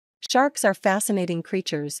Sharks are fascinating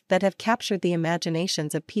creatures that have captured the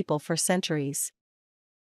imaginations of people for centuries.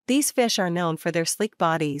 These fish are known for their sleek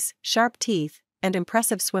bodies, sharp teeth, and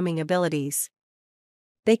impressive swimming abilities.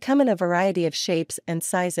 They come in a variety of shapes and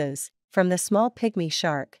sizes, from the small pygmy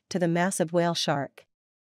shark to the massive whale shark.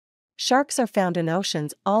 Sharks are found in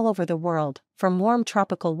oceans all over the world, from warm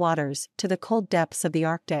tropical waters to the cold depths of the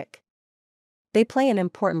Arctic. They play an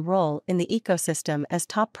important role in the ecosystem as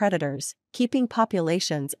top predators, keeping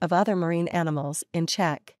populations of other marine animals in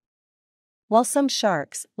check. While some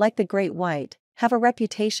sharks, like the great white, have a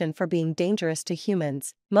reputation for being dangerous to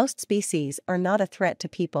humans, most species are not a threat to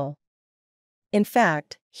people. In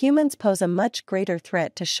fact, humans pose a much greater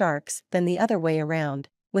threat to sharks than the other way around,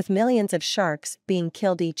 with millions of sharks being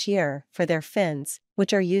killed each year for their fins,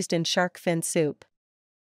 which are used in shark fin soup.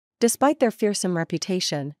 Despite their fearsome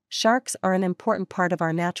reputation, sharks are an important part of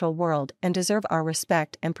our natural world and deserve our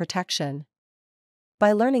respect and protection.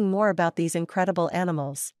 By learning more about these incredible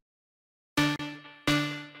animals,